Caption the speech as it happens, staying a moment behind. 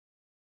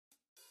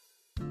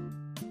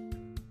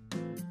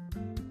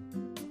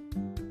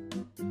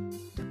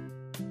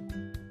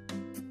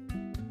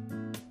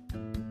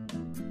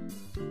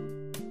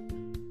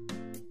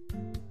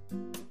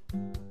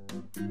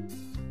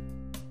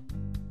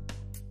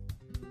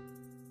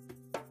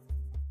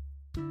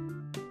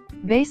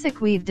Basic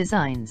weave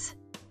designs.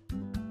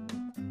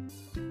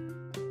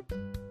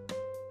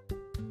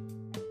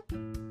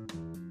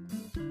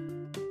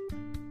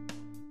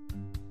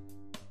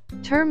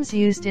 Terms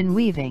used in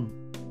weaving.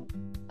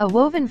 A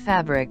woven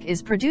fabric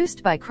is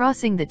produced by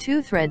crossing the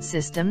two thread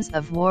systems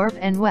of warp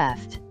and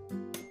weft.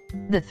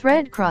 The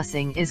thread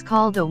crossing is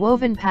called a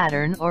woven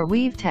pattern or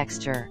weave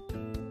texture.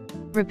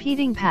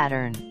 Repeating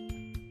pattern.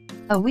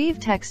 A weave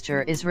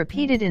texture is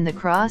repeated in the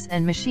cross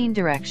and machine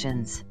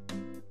directions.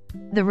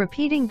 The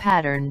repeating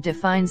pattern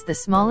defines the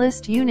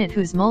smallest unit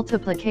whose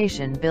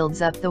multiplication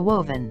builds up the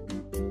woven.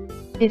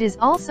 It is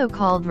also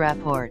called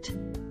rapport.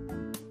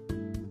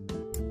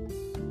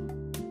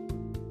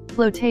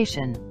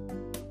 Floatation.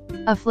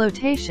 A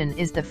floatation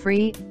is the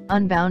free,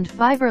 unbound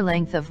fiber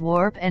length of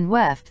warp and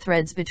weft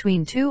threads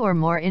between two or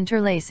more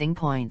interlacing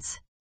points.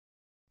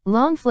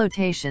 Long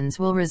flotations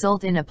will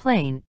result in a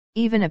plain,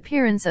 even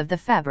appearance of the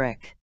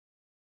fabric.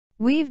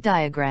 Weave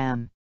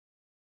diagram.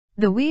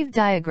 The weave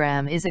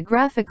diagram is a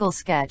graphical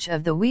sketch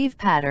of the weave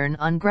pattern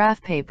on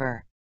graph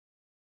paper.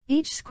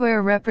 Each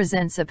square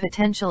represents a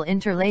potential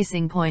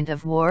interlacing point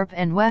of warp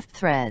and weft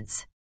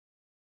threads.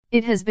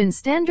 It has been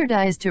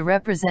standardized to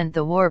represent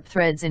the warp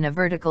threads in a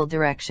vertical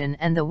direction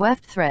and the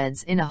weft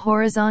threads in a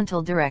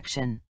horizontal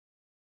direction.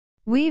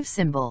 Weave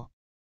symbol.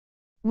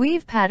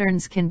 Weave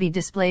patterns can be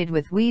displayed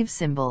with weave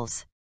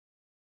symbols.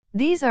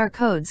 These are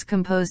codes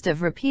composed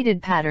of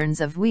repeated patterns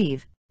of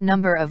weave,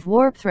 number of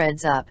warp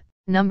threads up,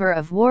 number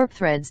of warp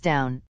threads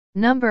down,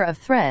 number of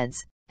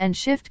threads, and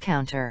shift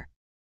counter.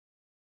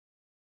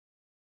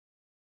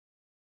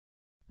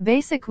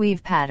 Basic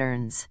weave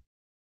patterns.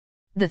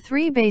 The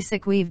three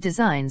basic weave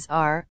designs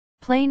are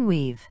plain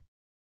weave,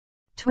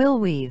 twill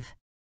weave,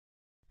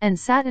 and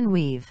satin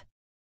weave.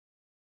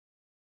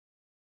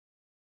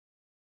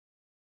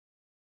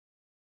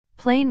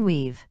 Plain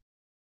weave.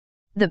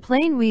 The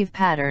plain weave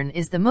pattern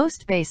is the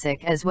most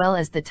basic as well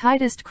as the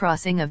tightest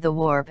crossing of the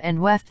warp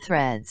and weft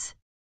threads.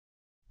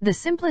 The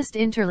simplest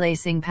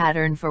interlacing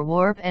pattern for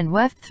warp and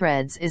weft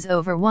threads is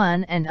over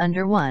 1 and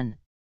under 1.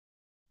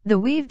 The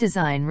weave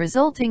design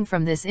resulting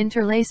from this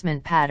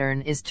interlacement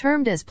pattern is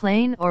termed as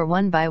plain or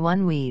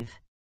 1x1 weave.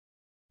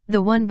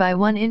 The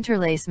 1x1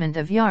 interlacement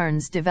of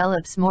yarns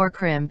develops more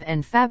crimp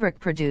and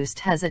fabric produced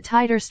has a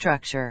tighter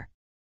structure.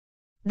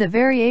 The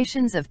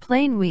variations of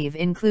plain weave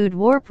include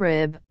warp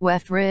rib,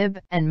 weft rib,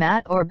 and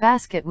mat or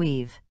basket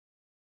weave.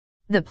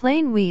 The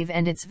plain weave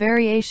and its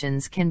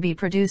variations can be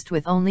produced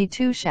with only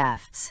 2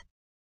 shafts.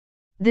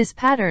 This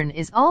pattern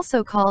is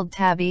also called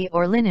tabby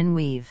or linen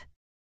weave.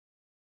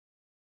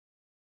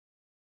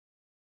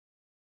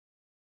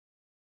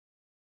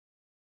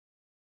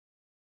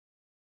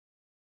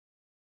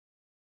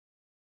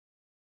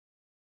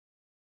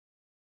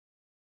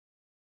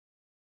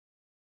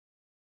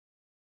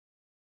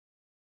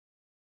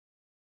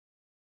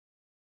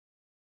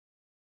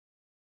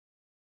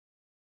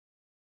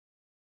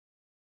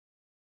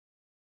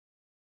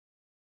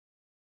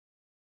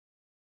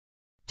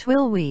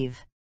 Twill weave.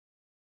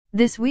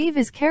 This weave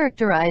is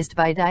characterized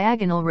by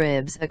diagonal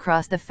ribs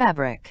across the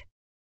fabric.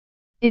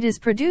 It is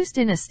produced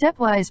in a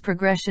stepwise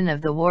progression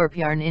of the warp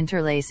yarn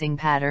interlacing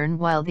pattern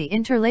while the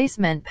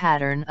interlacement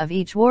pattern of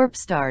each warp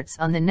starts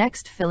on the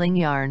next filling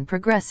yarn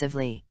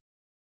progressively.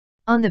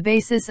 On the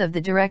basis of the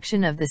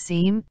direction of the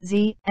seam,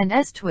 Z and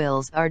S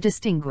twills are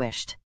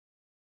distinguished.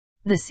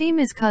 The seam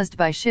is caused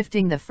by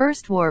shifting the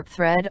first warp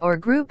thread or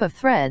group of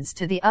threads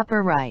to the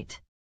upper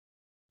right.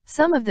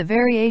 Some of the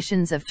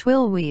variations of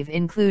twill weave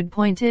include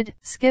pointed,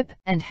 skip,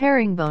 and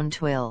herringbone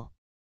twill.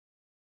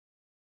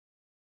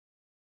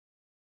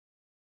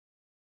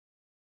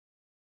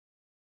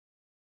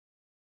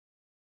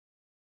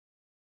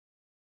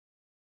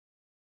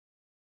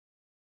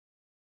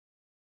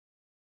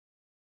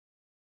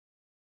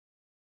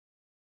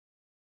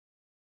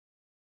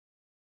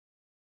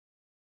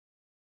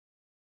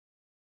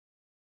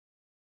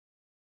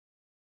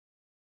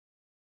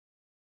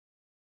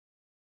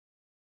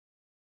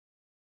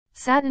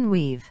 Satin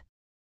weave.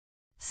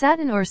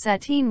 Satin or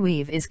sateen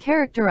weave is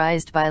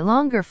characterized by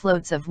longer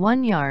floats of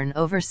one yarn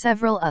over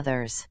several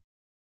others.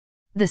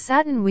 The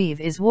satin weave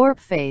is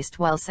warp-faced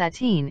while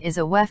sateen is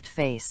a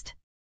weft-faced.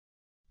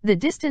 The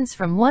distance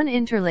from one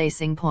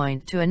interlacing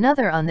point to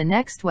another on the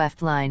next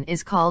weft line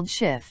is called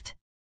shift.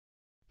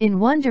 In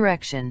one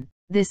direction,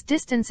 this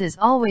distance is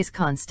always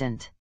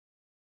constant.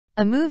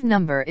 A move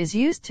number is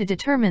used to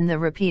determine the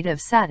repeat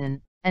of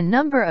satin, and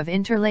number of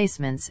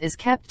interlacements is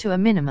kept to a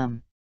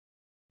minimum.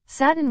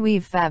 Satin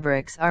weave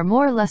fabrics are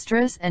more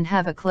lustrous and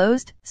have a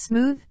closed,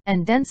 smooth,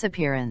 and dense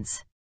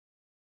appearance.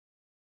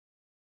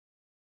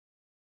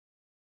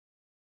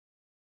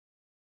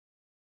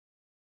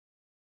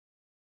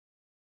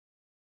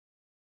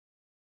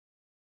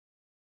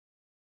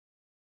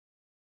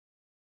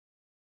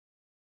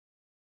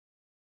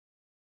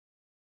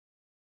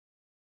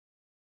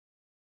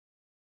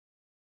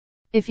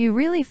 If you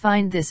really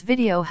find this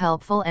video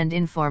helpful and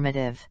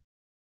informative,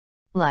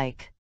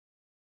 like,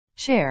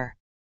 share,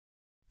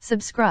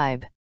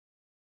 subscribe,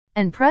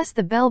 and press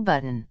the bell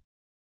button.